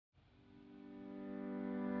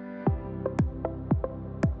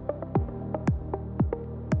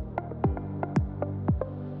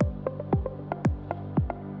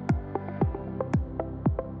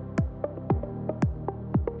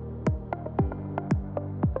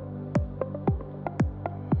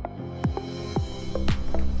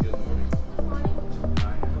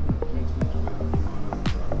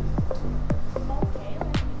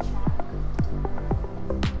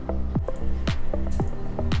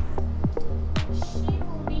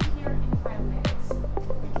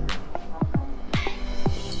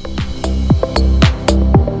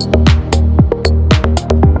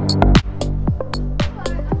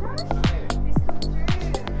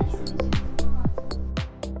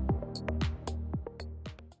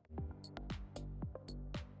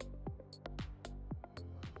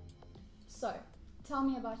tell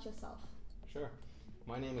me about yourself. Sure.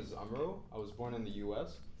 My name is Amro. I was born in the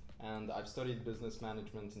US and I've studied business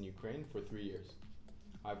management in Ukraine for 3 years.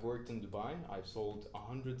 I've worked in Dubai. I've sold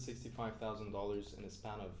 $165,000 in a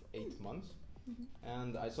span of 8 months.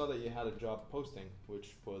 And I saw that you had a job posting,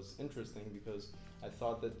 which was interesting because I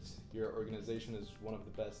thought that your organization is one of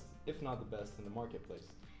the best, if not the best, in the marketplace.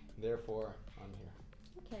 Therefore, I'm here.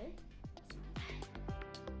 Okay.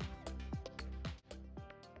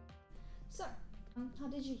 So, how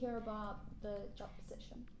did you hear about the job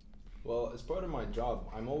position? Well, as part of my job,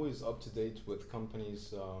 I'm always up to date with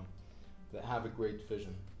companies that have a great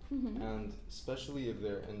vision. And especially if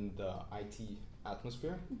they're in the IT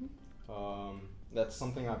atmosphere, that's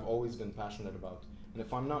something I've always been passionate about. And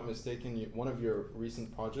if I'm not mistaken, one of your recent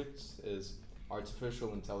projects is artificial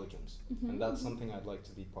intelligence, and that's something I'd like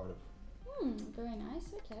to be part of. Very nice,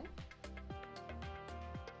 okay.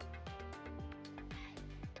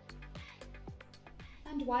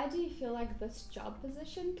 And why do you feel like this job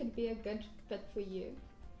position could be a good fit for you?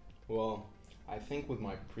 Well, I think with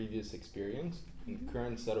my previous experience and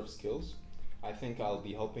current set of skills, I think I'll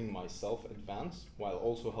be helping myself advance while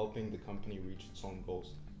also helping the company reach its own goals.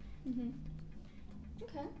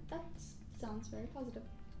 Okay, that sounds very positive.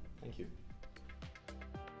 Thank you.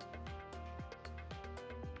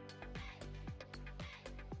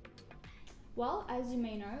 Well, as you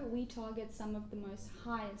may know, we target some of the most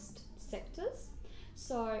highest sectors.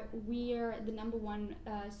 So we're the number one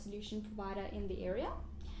solution provider in the area.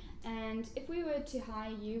 And if we were to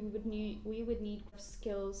hire you, we would need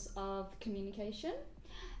skills of communication,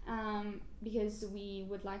 because we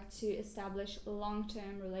would like to establish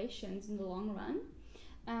long-term relations in the long run,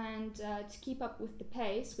 and to keep up with the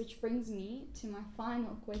pace, which brings me to my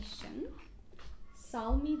final question.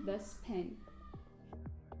 Sell me this pen.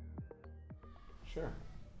 Sure.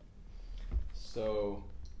 So,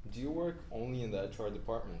 do you work only in the HR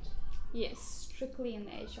department? Yes, strictly in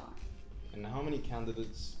the HR. And how many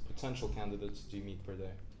potential candidates do you meet per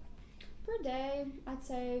day? Per day, I'd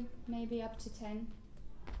say maybe up to 10.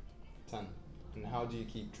 10. And how do you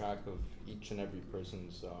keep track of each and every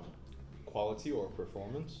person's quality or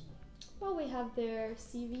performance? Well, we have their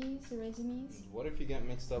CVs, resumes. And what if you get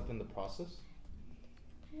mixed up in the process?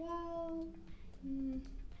 Well,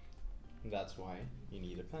 That's why you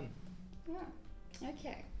need a pen. yeah.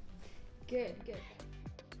 Okay. Good.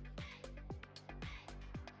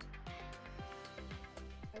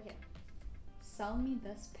 Okay. Sell me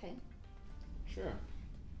this pen. Sure.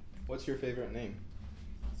 What's your favorite name?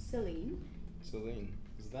 Celine. Celine.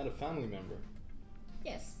 Is that a family member?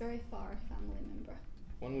 Yes, very far family member.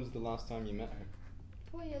 When was the last time you met her?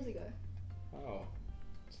 4 years ago. Oh,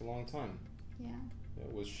 it's a long time. Yeah.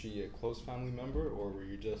 Was she a close family member or were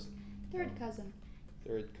you just... Third cousin.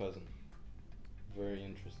 Third cousin. Very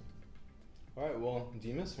interesting. Alright, well, do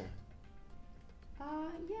you miss her?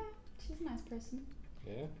 Yeah, she's a nice person.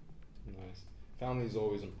 Yeah? Nice. Family is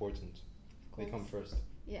always important. They come first.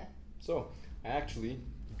 Yeah. So, I actually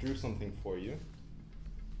drew something for you.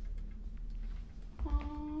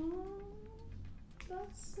 Aww,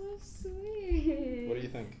 that's so sweet. What do you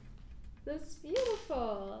think? That's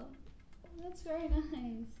beautiful. That's very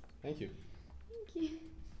nice. Thank you. Thank you.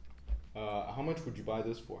 How much would you buy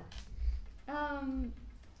this for?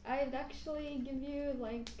 I'd actually give you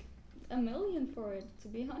like $1 million for it, to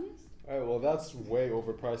be honest. Alright, well that's way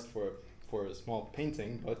overpriced for a small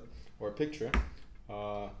painting, or a picture.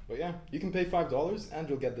 But yeah, you can pay $5 and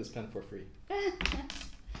you'll get this pen for free.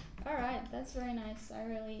 Alright, that's very nice.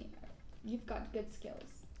 You've got good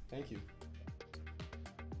skills. Thank you.